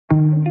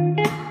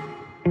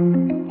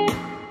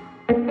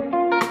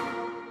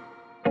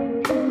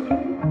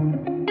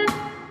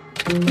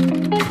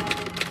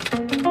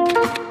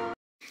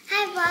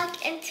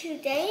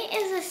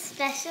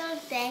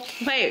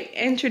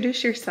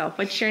introduce yourself.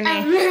 What's your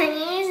name? My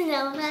name is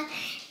Nova,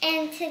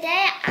 and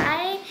today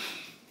I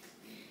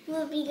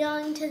will be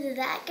going to the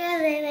That Girl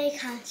Lele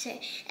concert.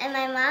 And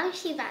my mom,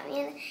 she got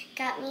me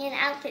an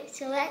outfit,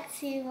 so let's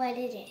see what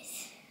it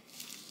is.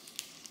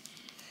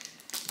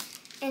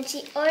 And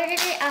she ordered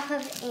it off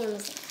of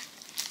Amazon.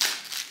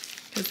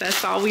 Because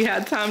that's all we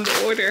had time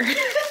to order.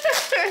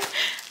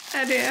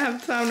 I didn't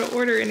have time to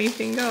order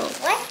anything else.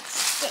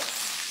 What's this?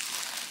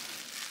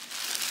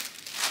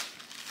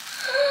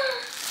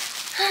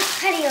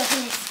 How do you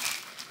open this?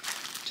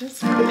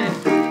 Just open it.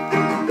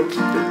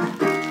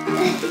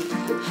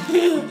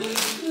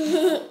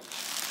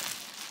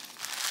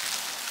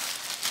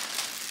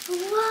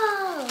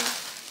 Whoa!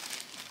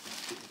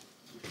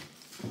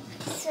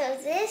 So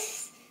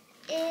this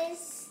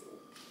is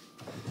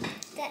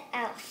the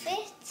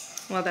outfit.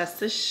 Well, that's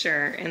the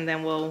shirt, and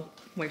then we'll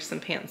wear some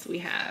pants we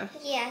have.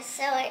 Yeah,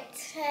 so it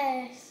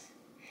says...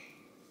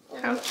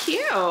 How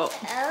cute!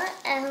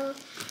 L-O,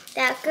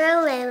 That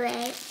Girl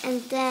Lele,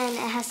 and then it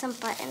has some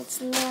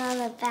buttons, and then on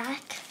the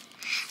back,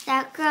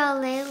 That Girl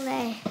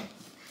Lele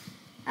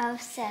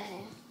 07.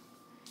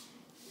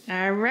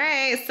 All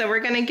right, so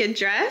we're gonna get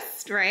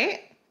dressed,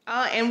 right?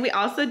 Oh, and we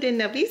also did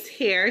Novi's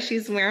hair.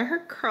 She's wearing her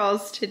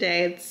curls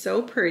today. It's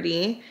so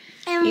pretty.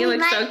 And you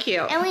look so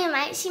cute. And we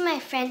might see my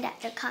friend at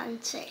the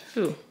concert.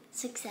 Who?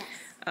 Success.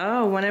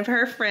 Oh, one of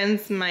her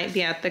friends might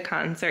be at the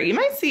concert. You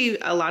might see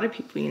a lot of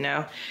people you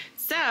know.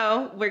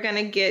 So we're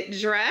gonna get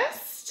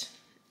dressed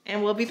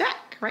and we'll be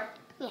back, right?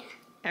 Yeah.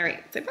 All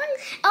right, say bye.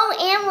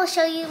 Oh, and we'll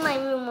show you my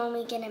room when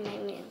we get in my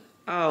room.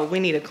 Oh, we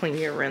need to clean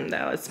your room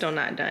though. It's still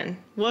not done.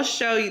 We'll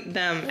show you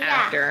them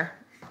after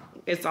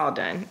it's all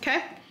done,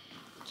 okay?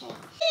 Okay. How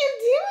you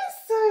doing,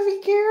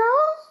 Sophie girl?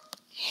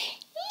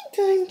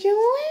 How you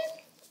doing?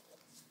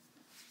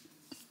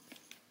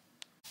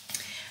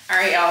 All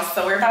right, y'all,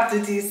 so we're about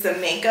to do some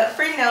makeup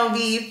for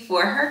Novi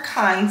for her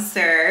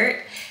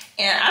concert.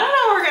 And I don't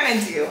know what we're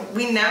gonna do.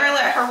 We never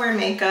let her wear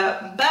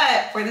makeup,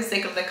 but for the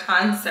sake of the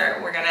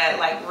concert, we're gonna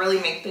like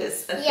really make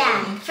this a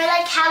thing. For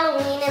like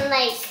Halloween and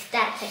like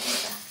that type of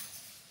stuff.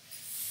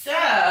 So,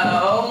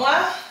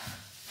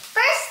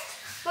 first,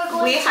 we're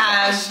going we to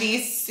have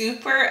these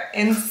super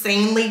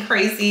insanely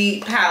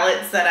crazy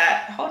palettes that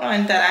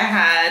I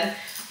had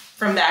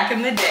from back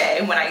in the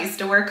day when I used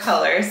to wear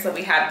color. So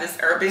we have this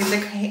Urban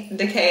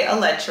Decay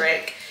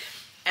Electric.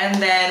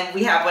 And then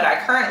we have what I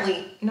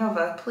currently,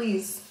 Nova,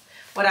 please.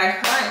 What I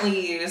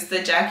currently use, the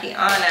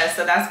TAKINNOVA,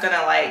 so that's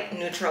gonna like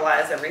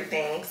neutralize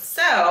everything.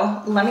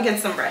 So let me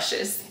get some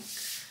brushes.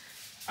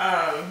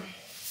 Guys,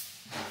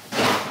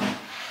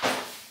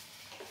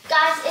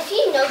 if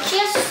you know, she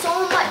has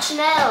so much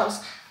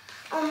nails.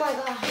 Oh my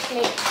gosh,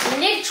 like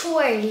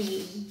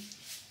literally.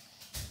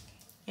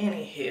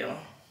 Anywho.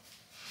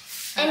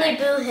 Any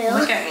boo-hoo.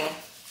 Look at me.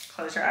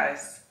 Close your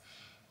eyes.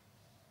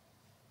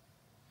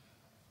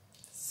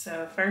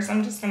 So first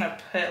I'm just gonna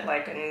put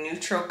like a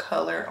neutral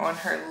color on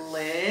her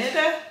lid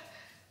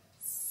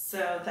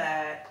so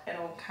that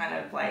it'll kind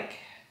of like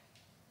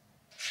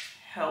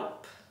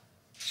help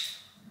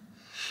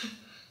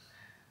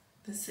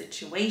the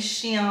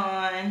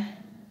situation.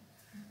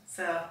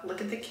 So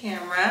look at the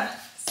camera.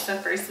 So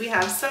first we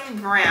have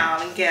some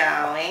brown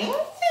going.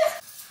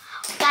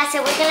 Guys,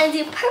 so we're gonna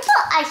do purple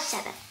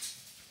eyeshadow.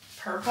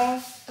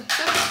 Purple?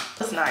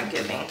 It's not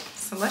giving.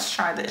 So let's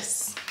try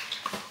this.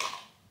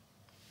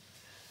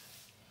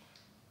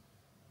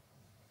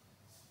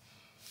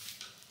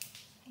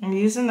 I'm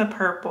using the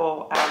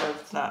purple out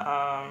of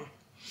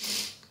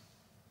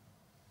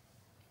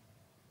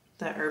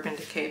the Urban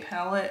Decay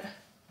palette.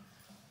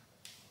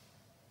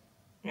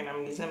 And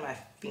I'm using my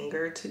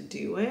finger to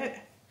do it.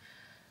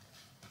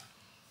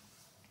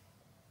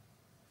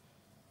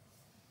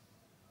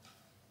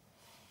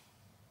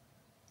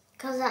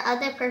 Because the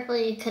other purple,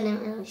 you couldn't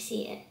really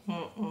see it.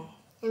 Mm-mm.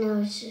 And it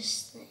was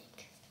just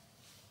like...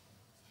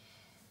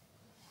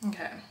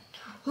 Okay.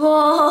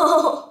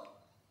 Whoa!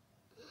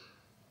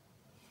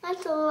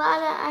 That's a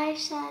lot of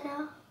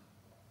eyeshadow.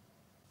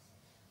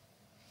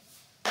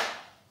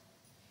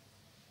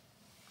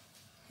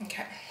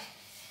 Okay.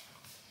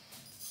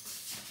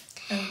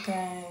 And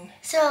then...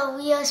 So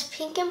we use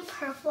pink and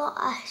purple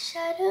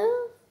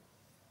eyeshadow.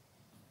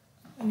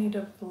 I need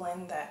to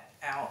blend that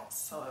out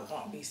so it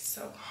won't be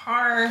so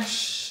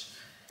harsh.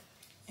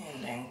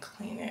 And then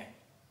clean it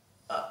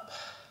up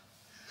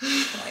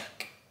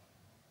like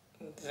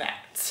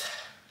that.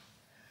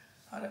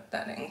 Hold up,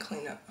 that didn't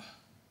clean up.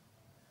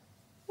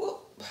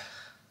 Whoop.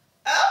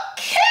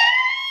 Okay.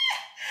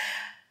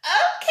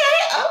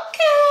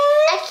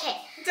 Okay.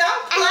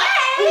 Don't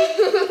play.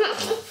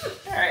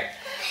 All right.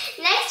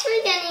 Next,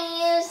 we're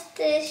gonna use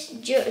this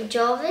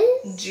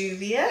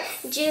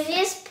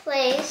Juvia's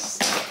Place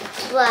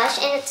blush,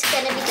 and it's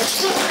gonna be the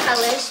pink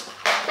colors.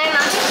 My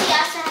mom said she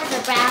also has a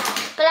brown,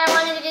 but I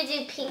wanted to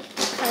do pink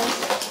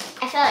because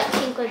I felt like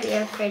pink would be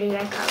a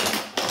prettier color.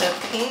 The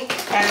pink,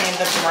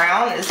 the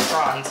brown is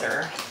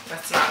bronzer.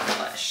 That's not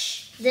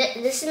blush.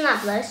 This is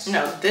not blush?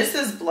 No, this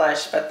is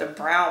blush, but the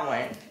brown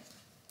one.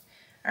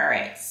 All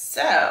right,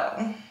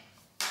 so,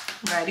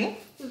 ready?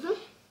 Mm-hmm.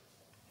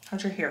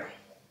 How's your hair?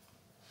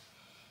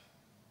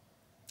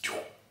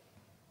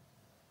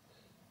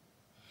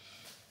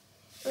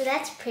 Oh,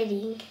 that's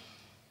pretty.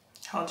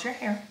 Hold your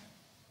hair.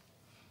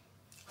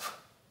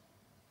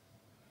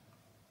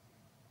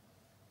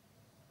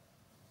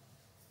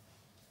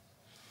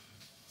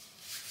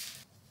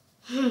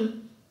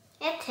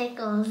 It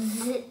tickles.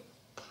 Okay.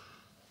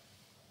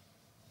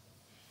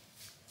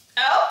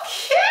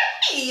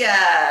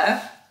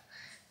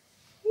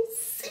 You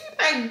see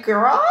my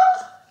girl?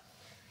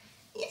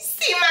 You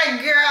see my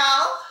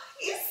girl?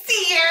 You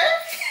see her?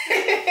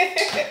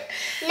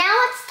 Now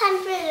it's time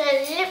for the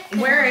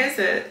lip. Where is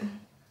it?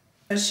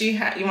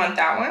 You want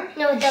that one?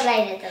 No, the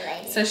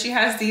lighter. So she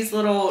has these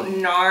little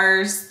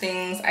NARS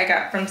things I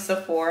got from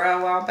Sephora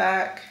a while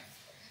back.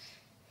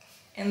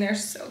 And they're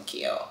so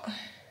cute.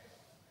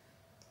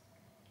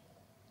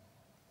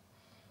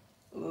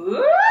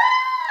 Ooh,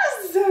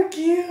 so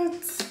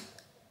cute.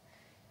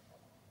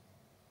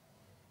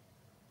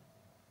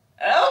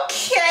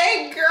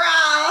 Okay,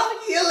 girl,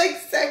 you look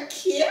so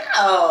cute.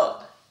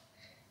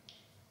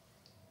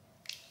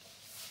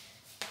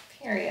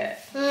 Period.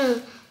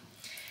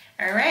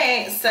 All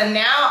right, so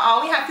now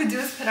all we have to do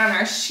is put on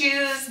our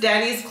shoes.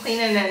 Daddy's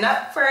cleaning it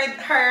up for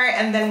her,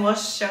 and then we'll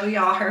show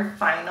y'all her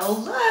final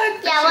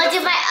look. Yeah, we'll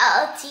do my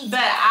LT.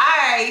 But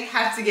I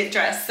have to get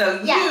dressed,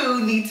 so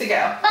you need to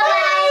go.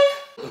 Bye-bye.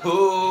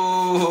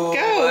 Ooh.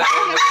 Go.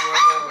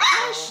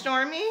 Hi,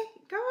 Stormy.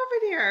 Go over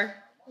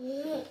there.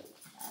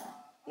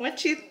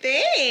 What you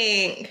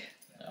think?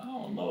 I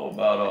don't know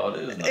about all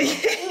this. No.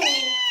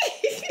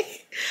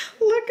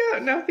 Look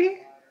up,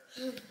 Novi.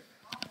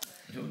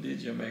 Who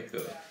did your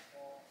makeup?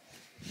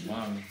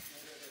 Mommy.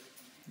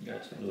 You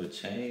got your little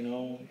chain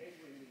on.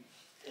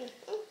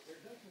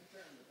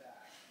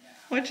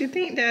 What you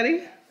think,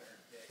 Daddy? I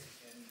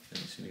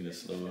think she need to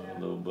slow her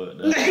little butt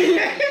down.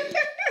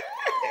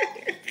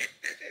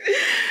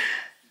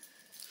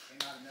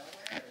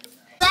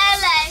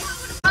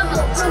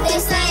 They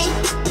say,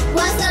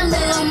 what's a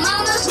little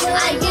mama?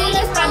 I get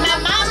it from my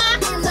mama.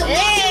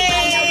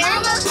 Hey.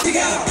 She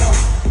got go.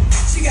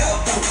 She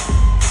got go.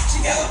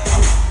 She got go.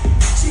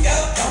 She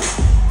got go.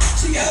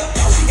 She got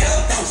go. She got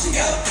go. She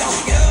got go.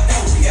 She got go.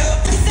 She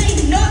got go.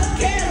 Say North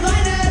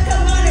Carolina,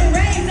 come on and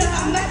raise up.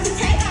 I'm about to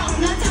take off,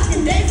 not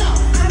talking days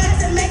off. I'm about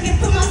to make it,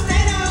 put my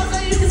state on, so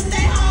you can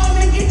stay home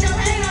and get your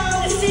hang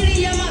on. The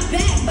city on my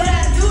back, but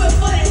I do it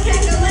for the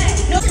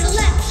cackalack. No to the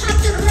left,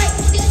 hop to the right.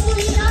 This will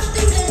be all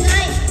through the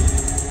night.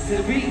 To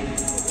the beat.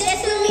 This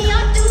will be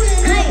all through the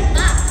night.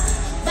 Bop,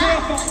 bop,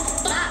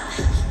 bop,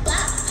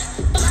 bop,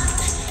 bop.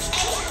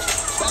 Ay,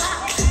 bop,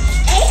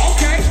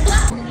 ay,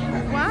 bop.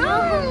 Wow.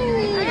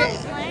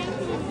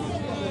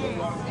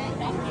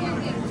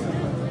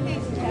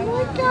 Oh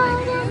my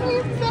God, I'm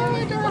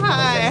so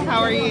hi. How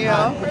are you?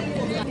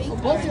 Well,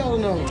 both y'all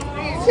know.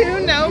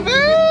 2 Novas?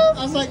 I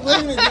was like, wait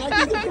a minute, did I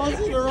get the phone to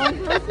the wrong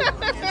person?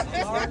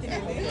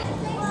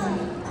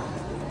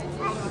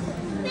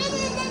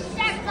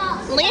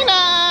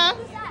 Lena.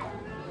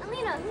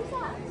 Alina, who's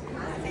that?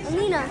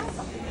 Alina.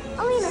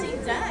 Alina. She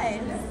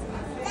does.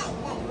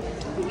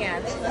 Yeah,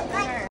 they love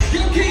her.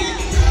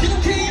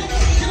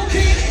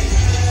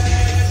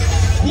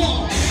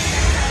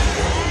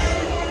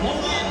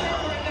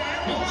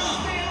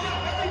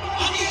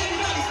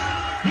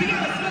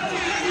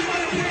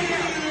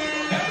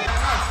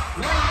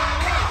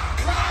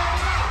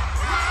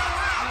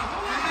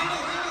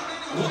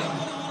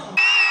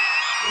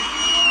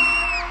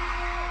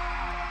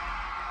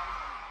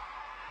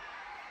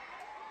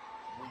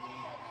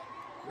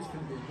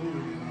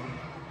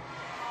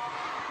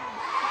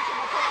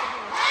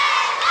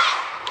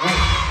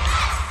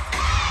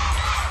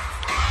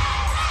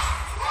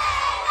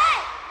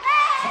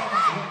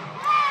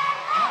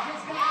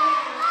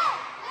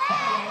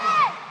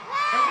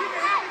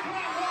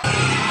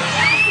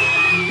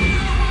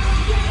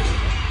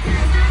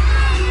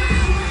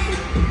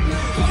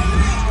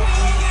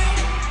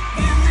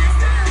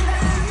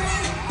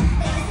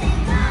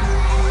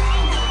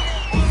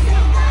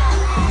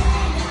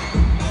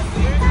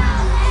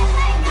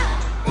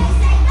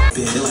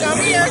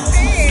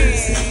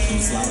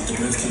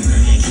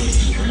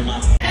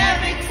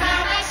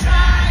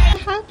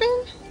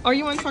 Or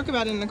you want to talk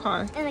about it in the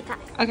car? In the car.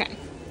 Okay.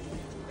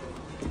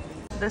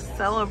 The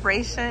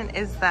celebration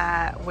is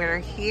that we're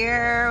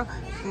here.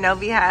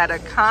 Novi had a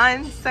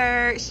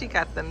concert. She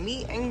got the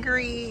meet and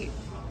greet.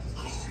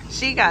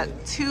 She got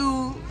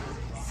 2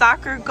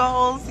 soccer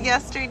goals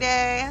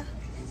yesterday.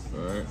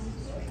 Alright.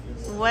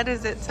 What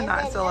is it to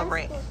not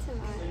celebrate?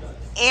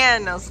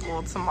 And no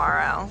school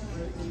tomorrow.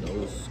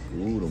 No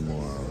school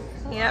tomorrow.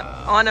 Yep,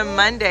 on a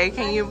Monday.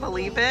 Can you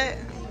believe it?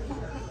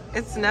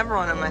 It's never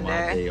on a On my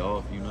Monday. day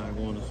off, you're not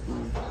going to school?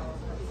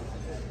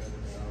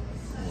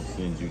 I'm going to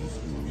send you to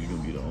school. You're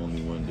going to be the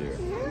only one there.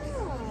 No.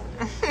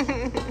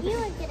 You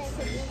were going to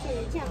take me to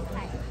the jump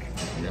park.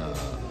 Yeah.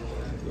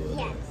 Good.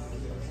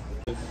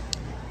 Yes.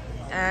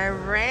 All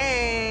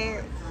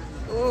right.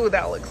 Ooh,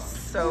 that looks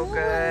so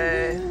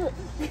good.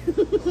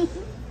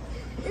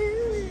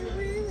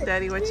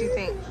 Daddy, what you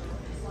think?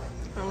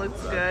 It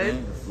looks I good.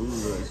 think the food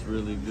looks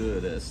really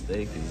good. That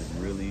steak is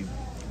really.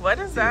 What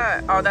is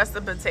that? Oh, that's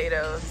the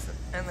potatoes.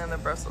 And then the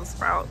Brussels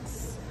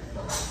sprouts.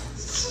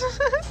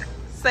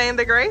 Saying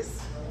the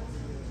grace?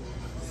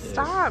 Yeah.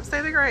 Stop.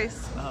 Say the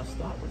grace. Nah,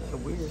 stop with that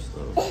weird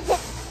stuff.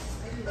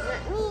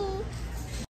 Not me.